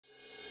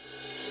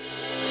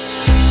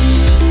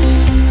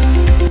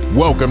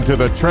Welcome to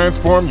the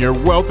Transform Your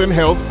Wealth and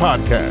Health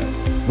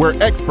podcast, where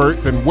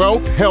experts in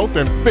wealth, health,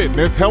 and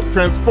fitness help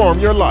transform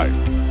your life.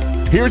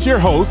 Here's your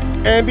host,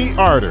 Andy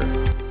Arter.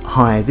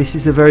 Hi, this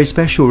is a very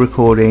special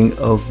recording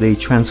of the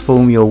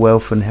Transform Your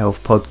Wealth and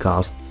Health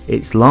podcast.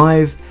 It's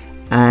live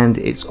and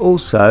it's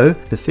also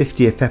the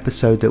 50th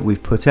episode that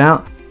we've put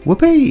out.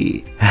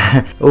 Whoopee!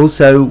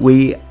 Also,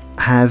 we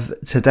have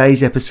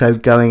today's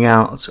episode going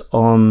out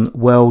on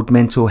World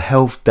Mental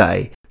Health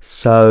Day.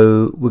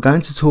 So we're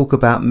going to talk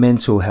about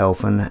mental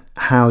health and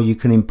how you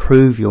can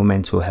improve your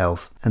mental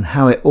health and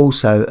how it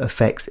also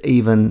affects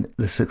even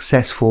the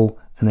successful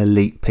and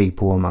elite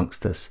people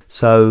amongst us.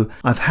 So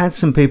I've had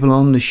some people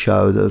on the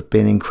show that have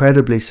been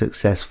incredibly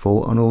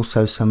successful and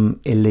also some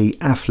elite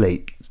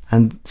athletes.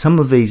 And some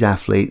of these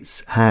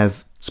athletes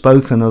have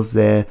spoken of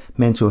their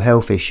mental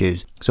health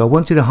issues. So I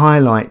wanted to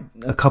highlight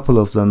a couple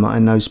of them that I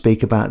know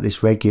speak about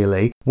this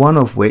regularly, one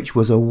of which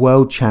was a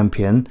world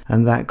champion,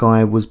 and that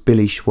guy was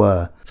Billy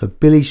Schwer. So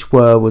Billy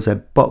Schwer was a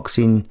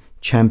boxing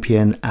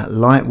champion at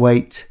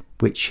lightweight,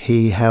 which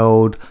he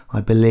held,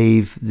 I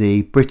believe,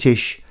 the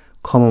British,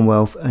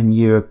 Commonwealth and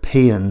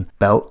European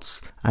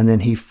belts, and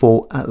then he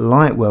fought at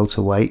light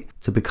welterweight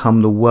to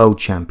become the world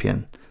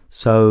champion.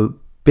 So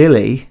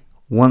Billy,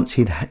 once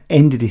he'd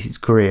ended his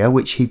career,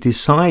 which he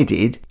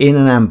decided in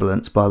an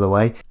ambulance, by the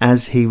way,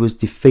 as he was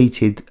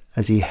defeated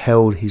as he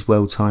held his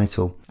world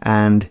title.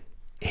 And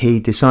he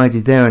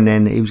decided there and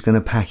then that he was going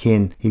to pack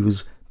in. He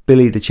was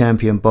Billy the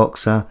champion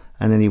boxer,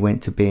 and then he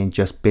went to being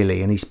just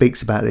Billy. And he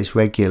speaks about this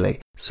regularly.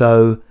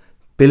 So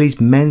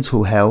Billy's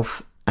mental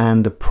health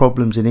and the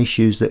problems and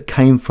issues that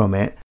came from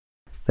it,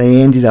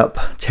 they ended up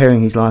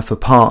tearing his life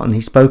apart. And he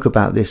spoke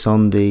about this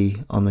on the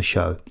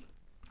show.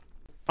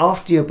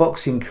 After your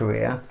boxing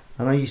career,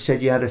 I know you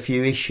said you had a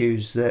few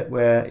issues that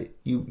where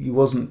you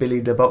wasn't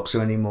Billy the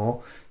boxer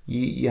anymore.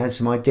 You had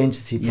some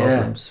identity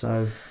problems.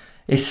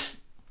 Yeah.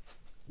 So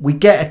we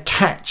get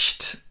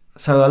attached.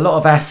 So a lot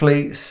of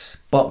athletes,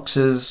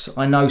 boxers,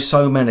 I know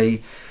so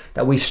many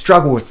that we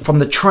struggle with from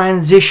the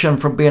transition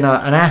from being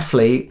an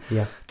athlete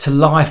to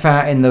life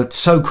out in the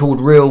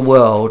so-called real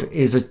world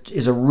is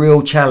a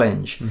real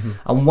challenge,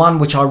 and one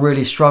which I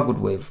really struggled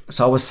with.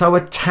 So I was so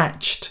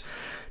attached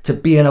to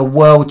being a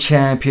world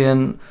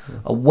champion,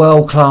 a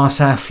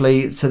world-class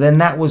athlete. So then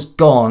that was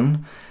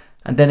gone.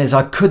 And then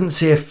I couldn't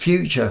see a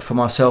future for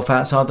myself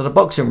outside of the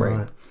boxing ring.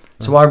 Right.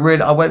 So I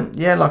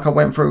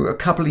went through a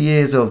couple of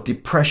years of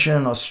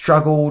depression. I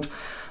struggled,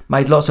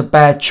 made lots of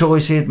bad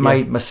choices,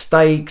 made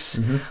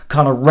mistakes,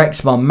 kind of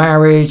wrecked my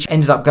marriage,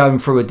 ended up going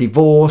through a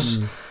divorce.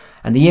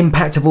 And the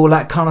impact of all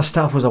that kind of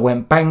stuff was I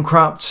went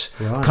bankrupt,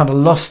 kind of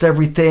lost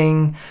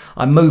everything.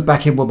 I moved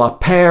back in with my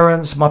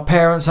parents.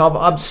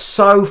 I'm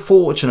so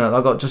fortunate.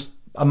 I've got just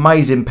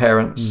amazing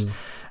parents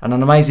and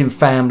an amazing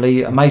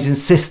family, amazing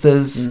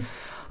sisters.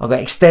 I've got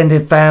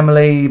extended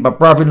family. My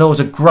brother-in-laws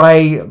are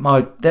great.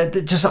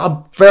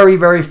 I'm very,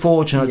 very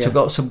fortunate to have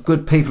got some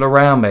good people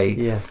around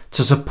me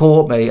to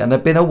support me, and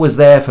they've been always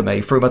there for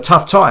me through my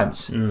tough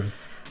times. And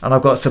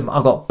I've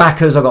got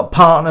backers, I've got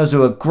partners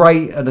who are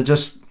great and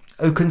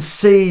who can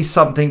see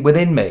something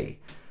within me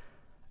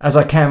as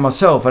I can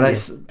myself. And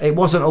it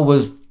wasn't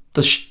always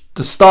the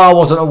star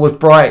wasn't always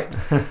bright.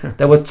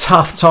 There were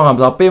tough times.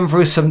 I've been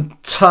through some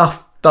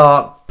tough,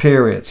 dark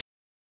periods.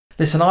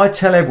 Listen, I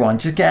tell everyone,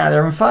 just get out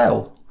there and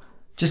fail.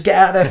 Just get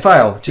out there,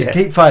 fail. Just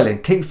keep failing.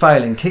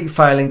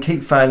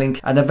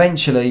 And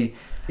eventually,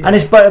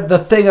 but the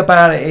thing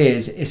about it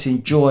is, it's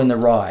enjoying the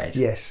ride.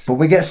 Yes. But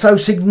we get so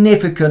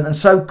significant and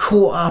so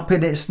caught up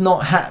in it's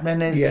not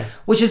happening,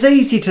 which is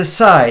easy to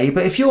say.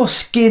 But if you're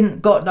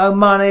skint, got no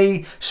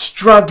money,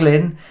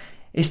 struggling,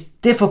 it's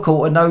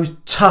difficult in those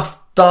tough,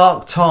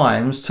 dark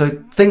times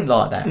to think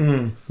like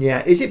that.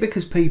 Yeah. Is it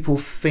because people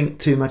think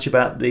too much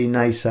about the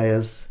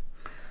naysayers?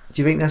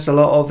 Do you think that's a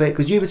lot of it?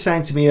 Because you were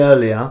saying to me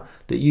earlier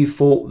that you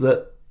thought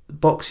that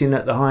boxing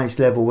at the highest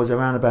level was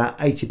around about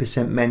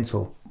 80%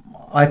 mental.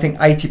 I think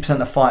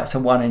 80% of fights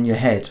are won in your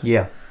head.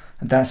 Yeah.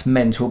 And that's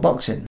mental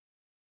boxing.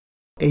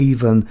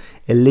 Even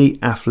elite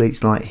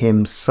athletes like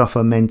him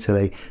suffer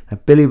mentally. Now,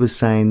 Billy was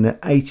saying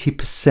that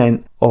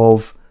 80%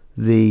 of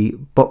the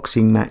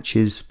boxing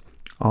matches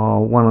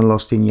are won and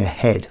lost in your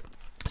head.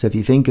 So if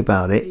you think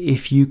about it,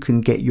 if you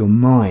can get your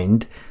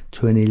mind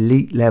to an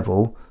elite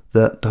level,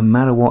 that no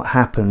matter what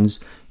happens,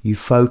 you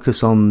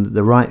focus on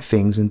the right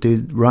things and do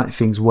the right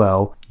things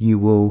well, you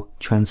will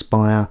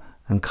transpire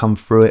and come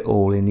through it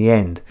all in the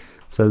end.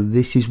 So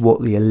this is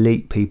what the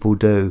elite people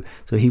do.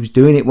 So he was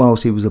doing it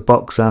whilst he was a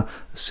boxer.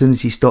 As soon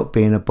as he stopped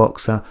being a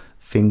boxer,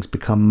 things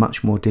become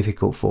much more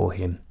difficult for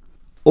him.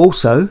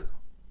 Also,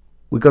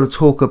 we've got to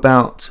talk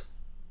about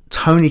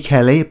Tony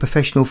Kelly, a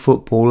professional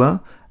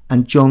footballer,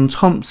 and John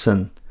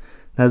Thompson.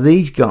 Now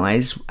these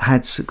guys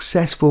had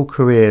successful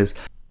careers.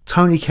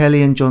 Tony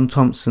Kelly and John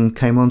Thompson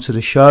came onto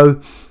the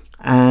show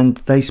and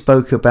they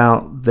spoke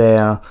about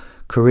their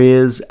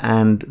careers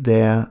and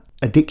their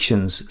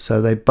addictions.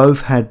 So they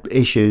both had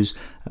issues.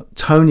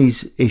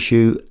 Tony's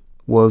issue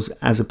was,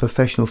 as a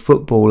professional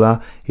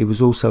footballer, he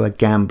was also a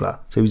gambler.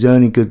 So he was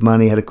earning good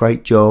money, had a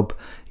great job.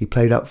 He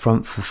played up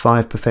front for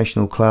 5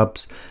 professional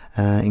clubs,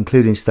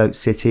 including Stoke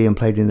City, and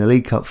played in the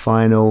League Cup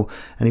final.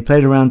 And he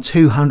played around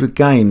 200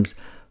 games,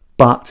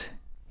 but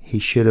he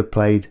should have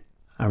played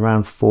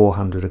around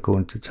 400,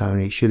 according to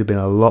Tony. It should have been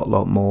a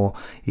lot more.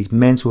 His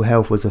mental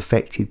health was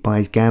affected by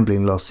his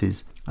gambling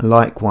losses. And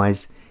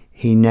likewise,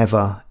 he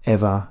never,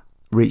 ever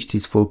reached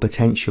his full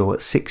potential.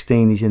 At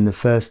 16, he's in the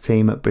first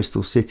team at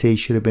Bristol City,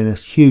 should have been a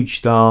huge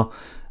star,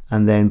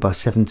 and then by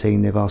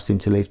 17, they've asked him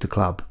to leave the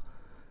club.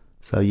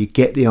 So you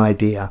get the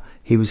idea.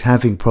 He was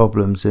having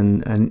problems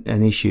and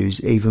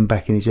issues, even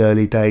back in his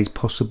early days,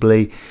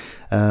 possibly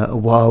a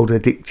wild,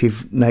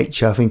 addictive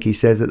nature. I think he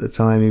says at the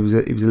time he was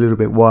a little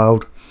bit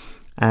wild.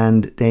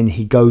 And then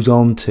he goes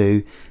on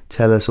to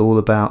tell us all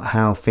about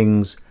how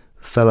things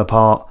fell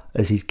apart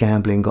as his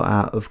gambling got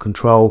out of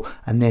control,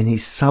 and then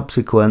his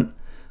subsequent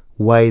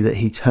way that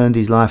he turned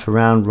his life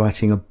around,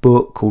 writing a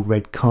book called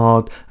Red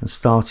Card and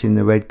starting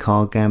the Red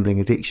Card Gambling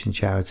Addiction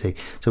Charity.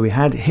 So we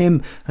had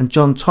him and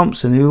John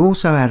Thompson, who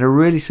also had a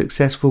really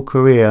successful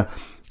career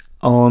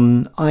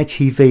on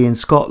ITV in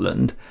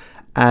Scotland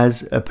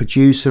as a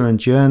producer and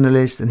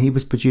journalist, and he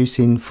was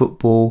producing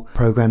football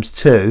programmes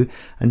too.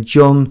 And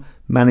John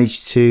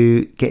managed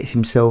to get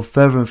himself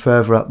further and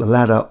further up the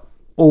ladder.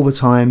 All the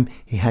time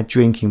he had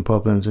drinking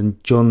problems,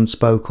 and John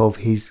spoke of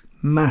his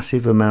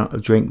massive amount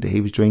of drink that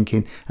he was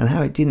drinking and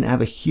how it didn't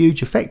have a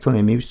huge effect on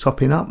him. He was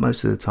topping up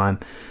most of the time,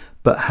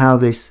 but how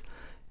this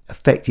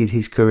affected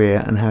his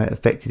career and how it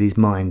affected his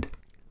mind.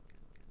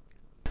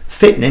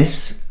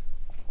 Fitness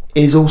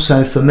is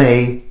also, for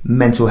me,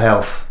 mental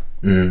health.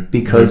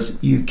 Because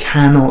you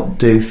cannot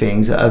do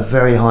things at a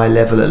very high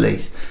level, at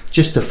least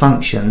just to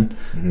function.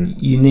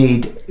 You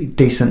need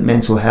decent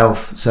mental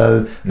health.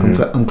 So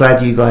I'm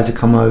glad you guys have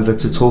come over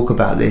to talk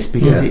about this,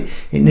 because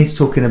it needs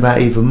talking about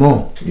even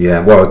more.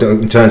 Well,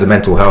 in terms of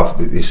mental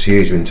health, it's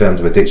huge. In terms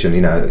of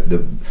addiction,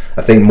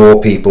 I think more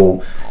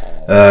people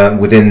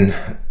within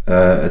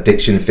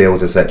addiction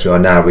fields, etc., are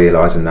now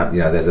realising that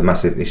there's a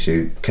massive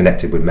issue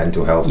connected with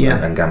mental health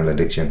and gambling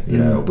addiction.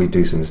 We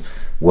do some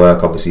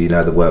work, obviously,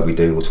 the work we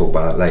do, we'll talk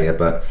about that later,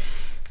 but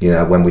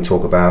when we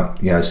talk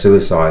about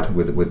suicide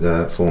with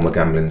the former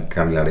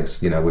gambling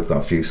addicts, we've got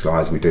a few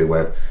slides we do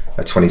where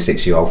a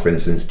 26-year-old, for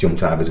instance,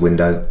 jumped out of his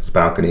window, his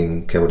balcony,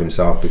 and killed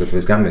himself because of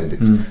his gambling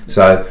addiction.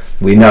 So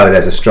we know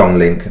there's a strong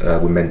link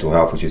with mental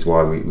health, which is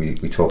why we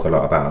talk a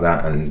lot about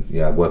that, and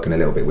working a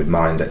little bit with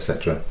mind,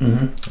 etc.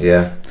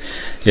 I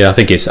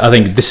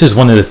think this is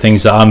one of the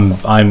things that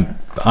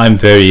I'm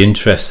very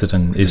interested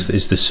in is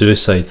the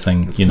suicide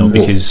thing,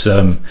 because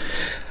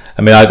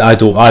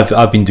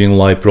I've been doing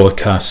live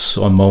broadcasts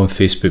on my own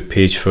Facebook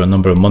page for a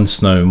number of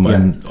months now,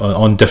 and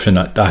on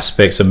different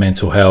aspects of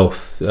mental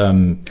health,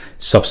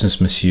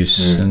 substance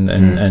misuse,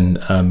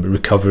 and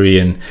recovery,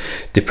 and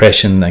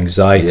depression,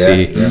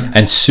 anxiety,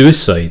 and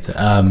suicide.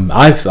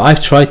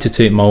 I've tried to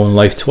take my own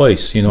life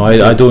twice.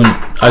 I don't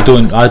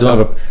have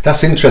a.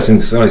 That's interesting,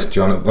 sorry,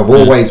 John. I've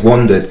always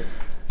wondered.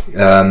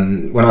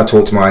 When I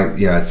talk to my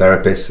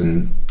therapists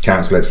and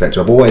counsellor,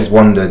 etc., I've always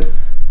wondered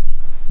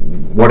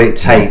what it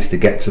takes to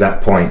get to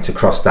that point, to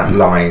cross that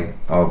line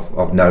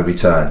of no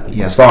return.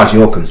 As far as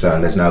you're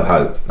concerned, there's no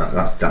hope.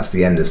 That's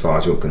the end as far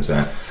as you're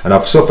concerned. And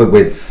I've suffered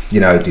with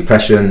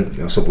depression,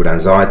 I've suffered with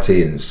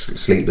anxiety and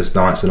sleepless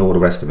nights and all the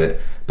rest of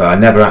it, but I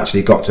never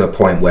actually got to a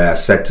point where I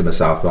said to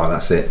myself, right,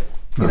 that's it.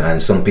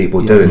 And some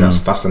people do, and that's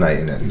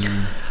fascinating.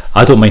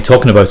 I don't mind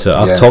talking about it.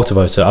 I've talked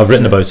about it. I've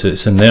written about it.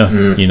 It's in there.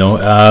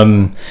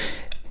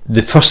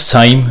 The first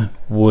time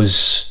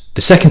was.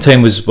 The second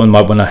time was when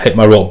I hit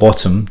my rock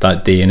bottom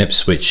that day in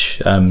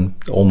Ipswich,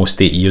 almost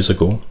 8 years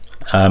ago.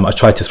 I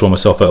tried to throw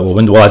myself out of a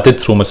window. Well, I did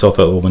throw myself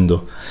out of a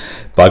window,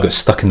 but I got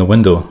stuck in the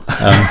window.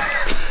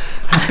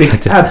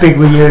 How big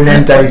were you in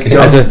them days,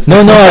 John?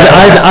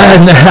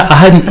 I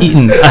hadn't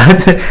eaten.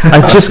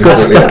 I just got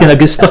stuck in. I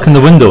got stuck in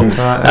the window.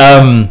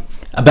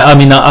 But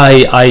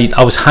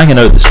I was hanging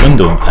out this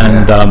window,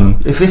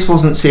 and if this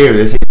wasn't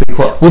serious, it'd be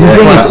quite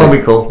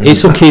comical.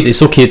 It's okay.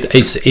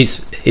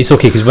 It's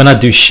okay, because when I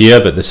do share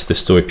about this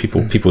story,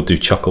 people do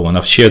chuckle, and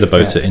I've shared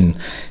about it in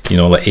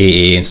like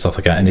AA and stuff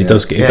like that, and it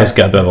does get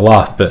a bit of a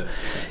laugh. But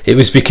it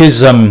was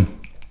because when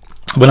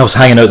I was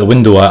hanging out the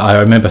window, I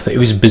remember it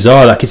was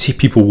bizarre. I could see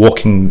people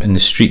walking in the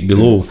street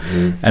below,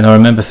 and I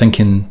remember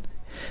thinking,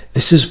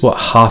 this is what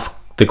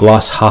the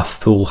glass half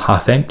full,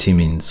 half empty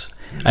means.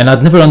 And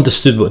I'd never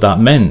understood what that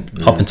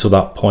meant up until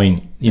that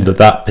point,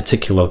 that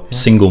particular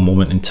single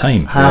moment in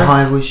time. How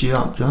high was you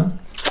up, John?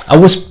 I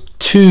was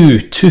two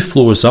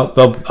floors up.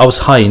 I was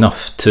high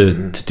enough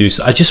to do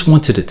so. I just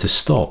wanted it to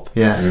stop.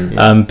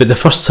 But the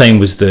first time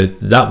was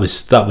that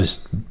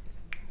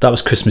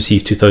was Christmas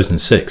Eve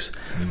 2006.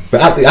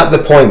 But at the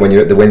point when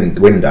you're at the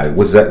window,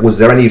 was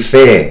there any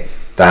fear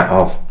that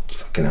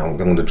fucking hell, I'm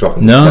going to drop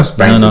and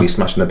be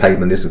smashing the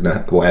pavement, this is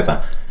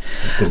whatever?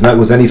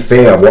 Was any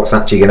fear of what's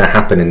actually going to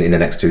happen in the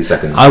next 2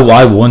 seconds?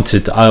 I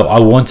wanted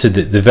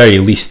at the very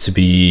least to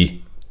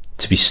be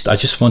I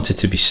just wanted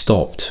to be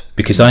stopped,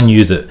 because I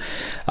knew that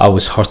I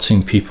was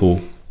hurting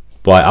people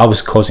But I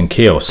was causing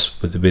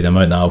chaos with the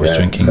amount that I was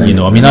drinking. You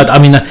know,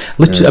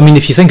 literally,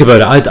 if you think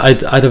about it, I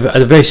had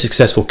a very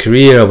successful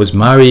career. I was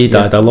married.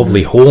 I had a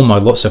lovely home. I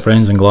had lots of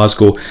friends in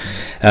Glasgow.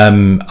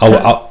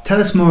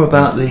 Tell us more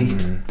about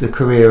the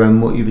career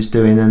and what you was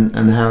doing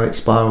and how it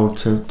spiraled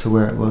to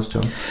where it was,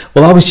 John.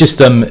 Well, I was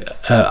just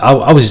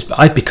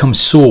I'd become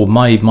so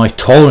my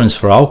tolerance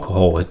for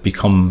alcohol had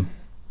become.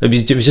 It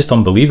was just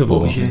unbelievable.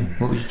 What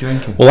was you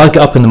drinking? Well, I'd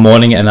get up in the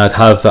morning and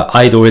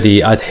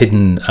I'd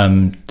hidden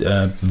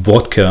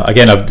vodka.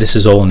 Again, this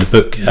is all in the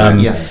book. You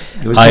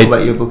always talk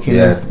about your book.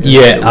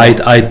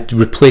 I'd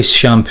replace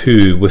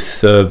shampoo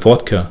with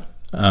vodka.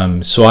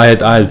 So I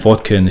had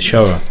vodka in the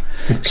shower.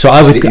 So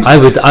I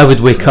would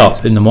wake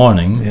up in the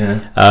morning,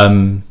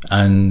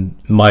 and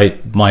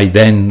my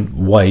then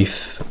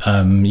wife,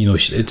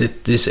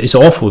 it's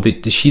awful.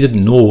 She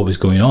didn't know what was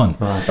going on.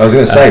 Right. I was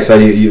going to say, so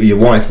your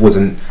wife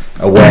wasn't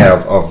aware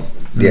of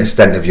the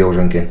extent of your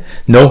drinking?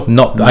 No,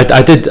 not.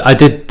 I did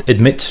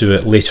admit to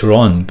it later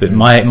on, but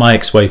my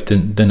ex-wife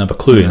didn't have a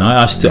clue, and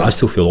I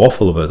still feel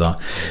awful about that.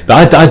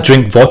 But I'd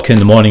drink vodka in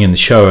the morning in the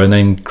shower, and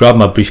then grab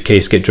my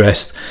briefcase, get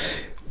dressed,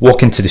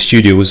 walk into the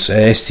studios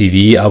at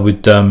STV. I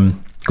would go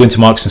into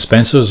Marks and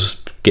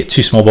Spencer's, get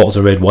 2 small bottles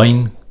of red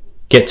wine,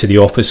 get to the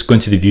office, go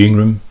into the viewing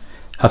room,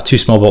 have 2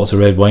 small bottles of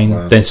red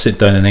wine, then sit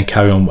down and then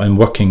carry on and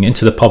working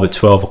into the pub at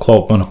 12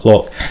 o'clock, 1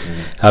 o'clock,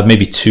 have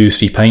maybe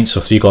 2-3 pints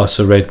or 3 glasses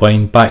of red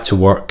wine, back to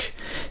work.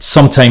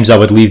 Sometimes I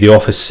would leave the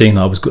office saying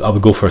that I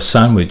would go for a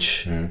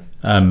sandwich,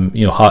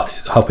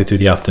 halfway through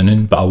the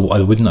afternoon, but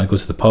I wouldn't. I'd go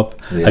to the pub.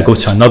 I'd go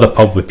to another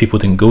pub where people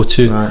didn't go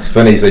to. Right. It's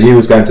funny, so you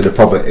was going to the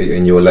pub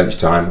in your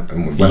lunchtime,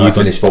 and when I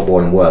finish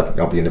football and work,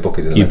 I'll be in the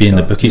bookies at lunchtime. You'd be in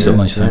the bookies at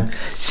lunchtime.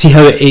 See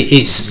how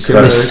it's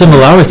the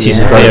similarities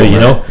are there, you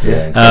know?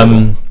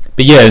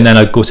 But and then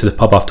I'd go to the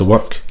pub after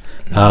work,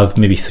 have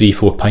maybe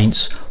 3-4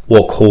 pints,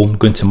 walk home,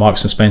 go into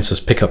Marks and Spencer's,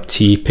 pick up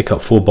tea, pick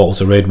up 4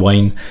 bottles of red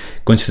wine,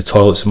 go into the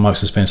toilets at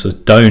Marks and Spencer's,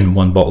 down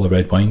 1 bottle of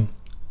red wine,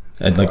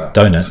 and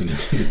down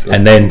it,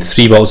 and then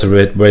 3 bottles of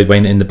red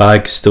wine in the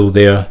bag still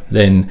there.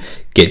 Then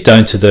get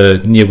down to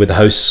near where the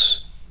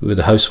house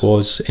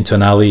was, into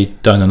an alley,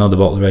 down another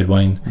bottle of red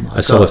wine. I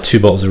still have 2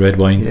 bottles of red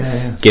wine.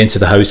 Get into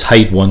the house,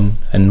 hide 1,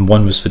 and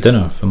 1 was for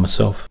dinner for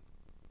myself.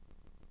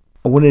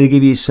 I wanted to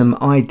give you some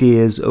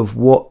ideas of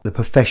what the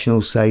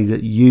professionals say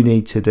that you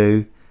need to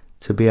do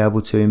to be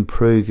able to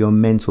improve your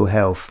mental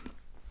health.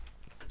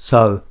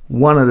 So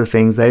one of the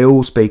things they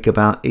all speak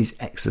about is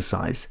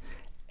exercise.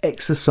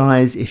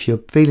 Exercise, if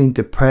you're feeling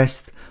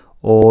depressed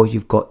or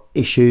you've got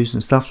issues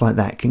and stuff like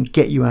that, can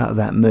get you out of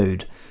that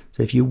mood.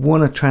 So if you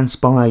want to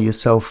transpire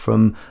yourself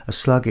from a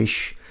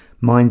sluggish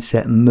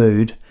mindset and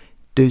mood,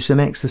 do some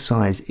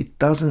exercise. It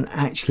doesn't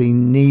actually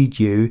need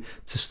you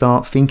to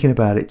start thinking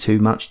about it too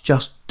much.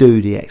 Just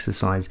do the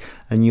exercise,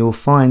 and you'll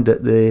find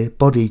that the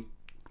body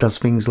does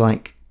things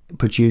like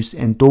produce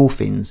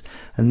endorphins,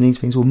 and these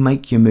things will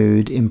make your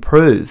mood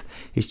improve.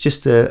 It's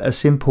just a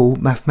simple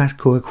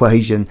mathematical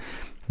equation.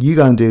 You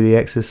go and do the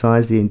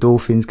exercise, the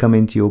endorphins come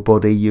into your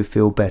body, you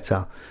feel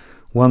better.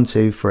 1,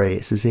 2, 3,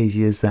 it's as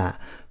easy as that.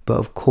 But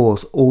of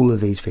course, all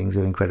of these things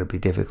are incredibly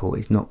difficult.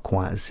 It's not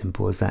quite as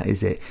simple as that,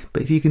 is it?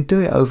 But if you can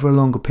do it over a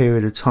longer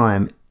period of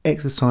time,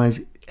 exercise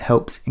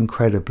helps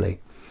incredibly.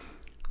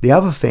 The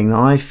other thing that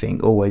I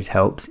think always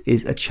helps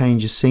is a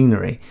change of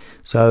scenery.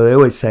 So they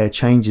always say a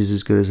change is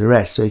as good as a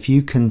rest. So if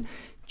you can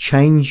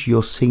change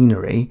your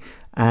scenery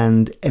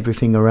and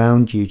everything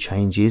around you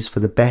changes for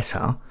the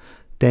better,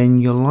 then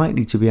you're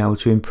likely to be able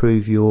to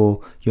improve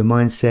your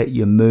mindset,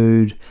 your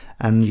mood,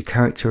 and your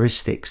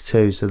characteristics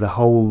too. So the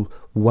whole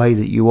way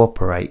that you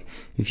operate.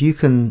 If you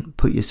can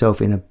put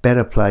yourself in a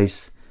better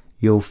place,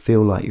 you'll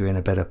feel like you're in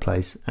a better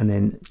place, and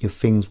then your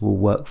things will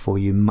work for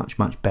you much,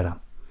 much better.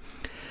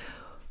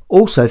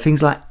 Also,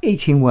 things like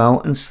eating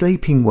well and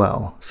sleeping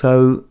well.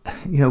 So,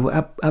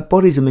 our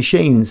bodies are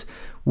machines.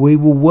 We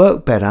will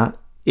work better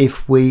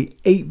if we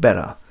eat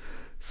better.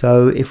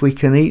 So if we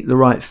can eat the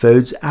right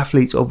foods,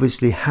 athletes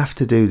obviously have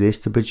to do this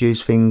to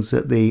produce things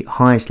at the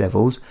highest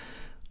levels.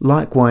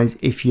 Likewise,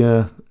 if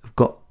you've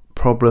got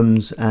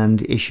problems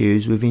and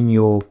issues within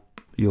your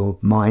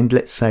mind,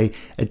 let's say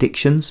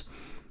addictions,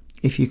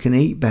 if you can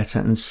eat better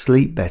and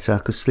sleep better,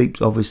 because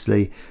sleep's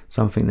obviously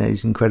something that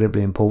is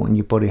incredibly important.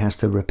 Your body has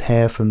to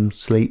repair from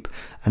sleep,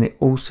 and it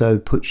also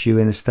puts you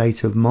in a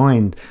state of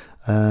mind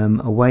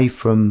away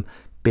from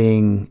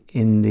being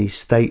in the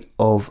state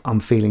of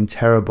I'm feeling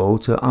terrible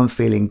to I'm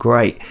feeling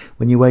great.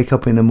 When you wake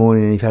up in the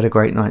morning and you've had a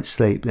great night's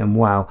sleep, then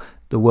wow,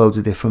 the world's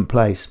a different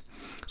place.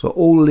 So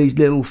all of these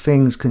little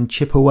things can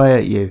chip away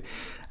at you.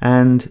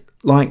 And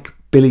like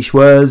Billy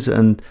Schwartz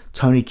and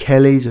Tony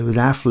Kelly's, who was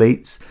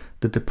athletes,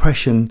 the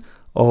depression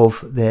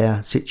of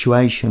their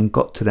situation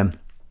got to them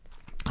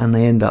and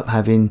they end up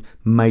having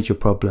major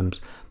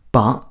problems.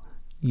 But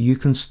you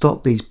can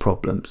stop these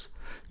problems.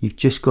 You've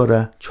just got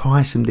to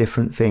try some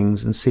different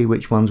things and see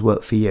which ones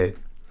work for you.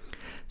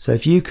 So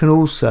if you can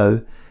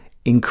also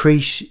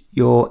increase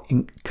your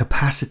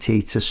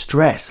capacity to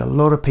stress, a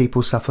lot of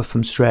people suffer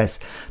from stress,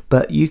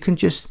 but you can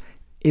just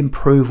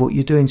improve what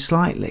you're doing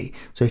slightly.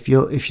 So if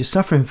you're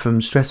suffering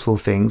from stressful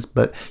things,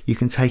 but you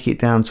can take it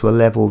down to a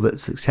level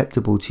that's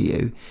acceptable to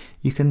you,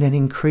 you can then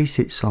increase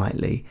it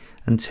slightly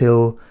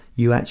until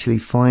you actually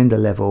find a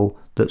level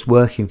that's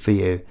working for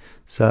you.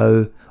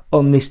 So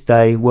on this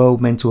day,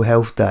 World Mental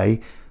Health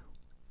Day,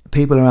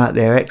 people are out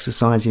there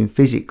exercising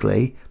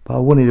physically, but I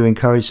wanted to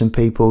encourage some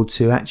people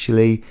to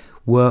actually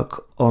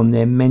work on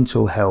their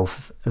mental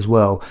health as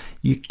well.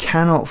 You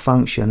cannot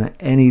function at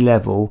any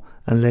level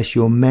unless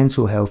your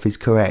mental health is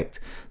correct.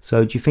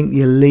 So do you think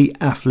the elite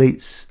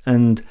athletes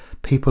and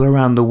people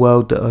around the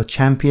world that are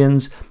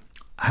champions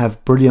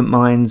have brilliant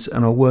minds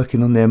and are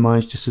working on their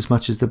minds just as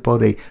much as the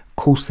body? Of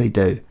course they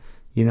do.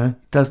 You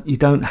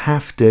don't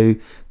have to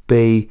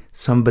be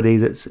somebody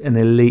that's an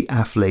elite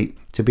athlete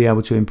to be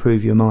able to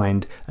improve your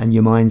mind and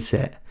your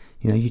mindset.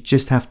 You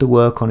just have to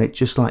work on it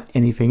just like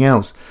anything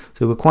else.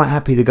 So we're quite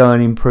happy to go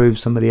and improve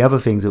some of the other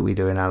things that we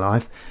do in our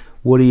life.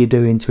 What are you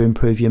doing to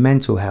improve your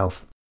mental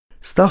health?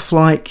 Stuff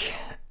like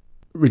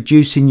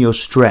reducing your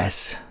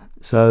stress.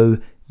 So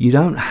you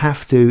don't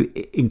have to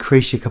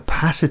increase your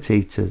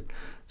capacity to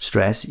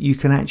stress. You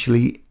can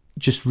actually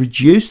just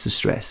reduce the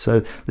stress. So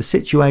the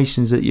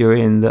situations that you're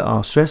in that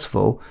are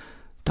stressful,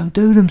 don't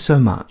do them so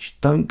much.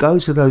 Don't go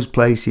to those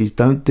places.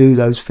 Don't do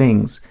those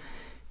things.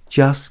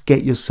 Just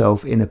get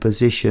yourself in a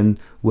position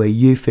where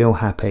you feel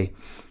happy.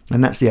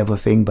 And that's the other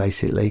thing,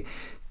 basically.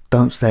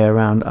 Don't stay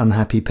around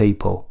unhappy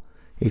people.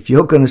 If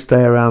you're going to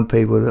stay around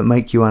people that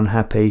make you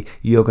unhappy,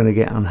 you're going to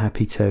get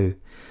unhappy too.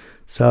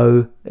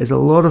 So there's a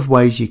lot of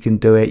ways you can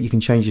do it. You can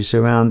change your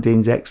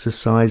surroundings,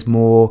 exercise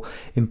more,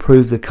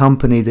 improve the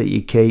company that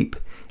you keep,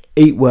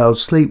 eat well,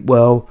 sleep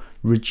well,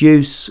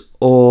 reduce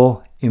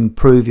or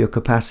improve your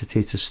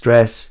capacity to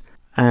stress.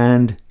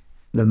 And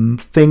the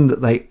thing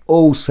that they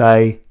all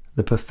say,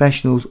 the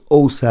professionals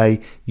all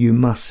say, you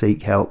must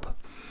seek help.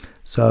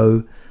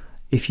 So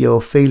if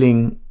you're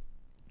feeling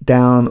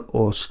down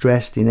or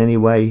stressed in any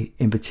way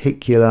in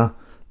particular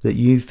that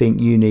you think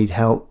you need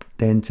help,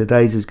 then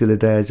today's as good a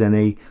day as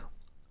any.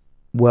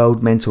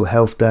 World Mental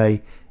Health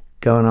Day.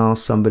 Go and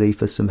ask somebody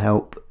for some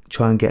help.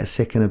 Try and get a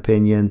second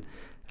opinion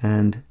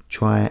and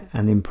try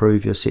and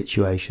improve your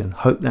situation.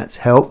 Hope that's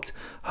helped.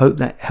 Hope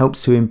that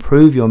helps to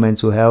improve your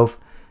mental health.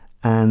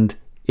 And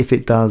if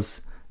it does,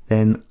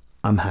 then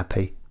I'm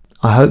happy.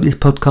 I hope this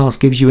podcast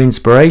gives you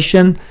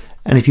inspiration.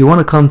 And if you want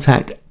to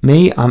contact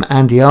me, I'm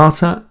Andy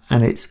Arter,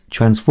 and it's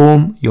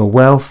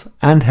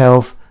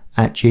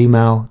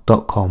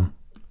transformyourwealthandhealth@gmail.com.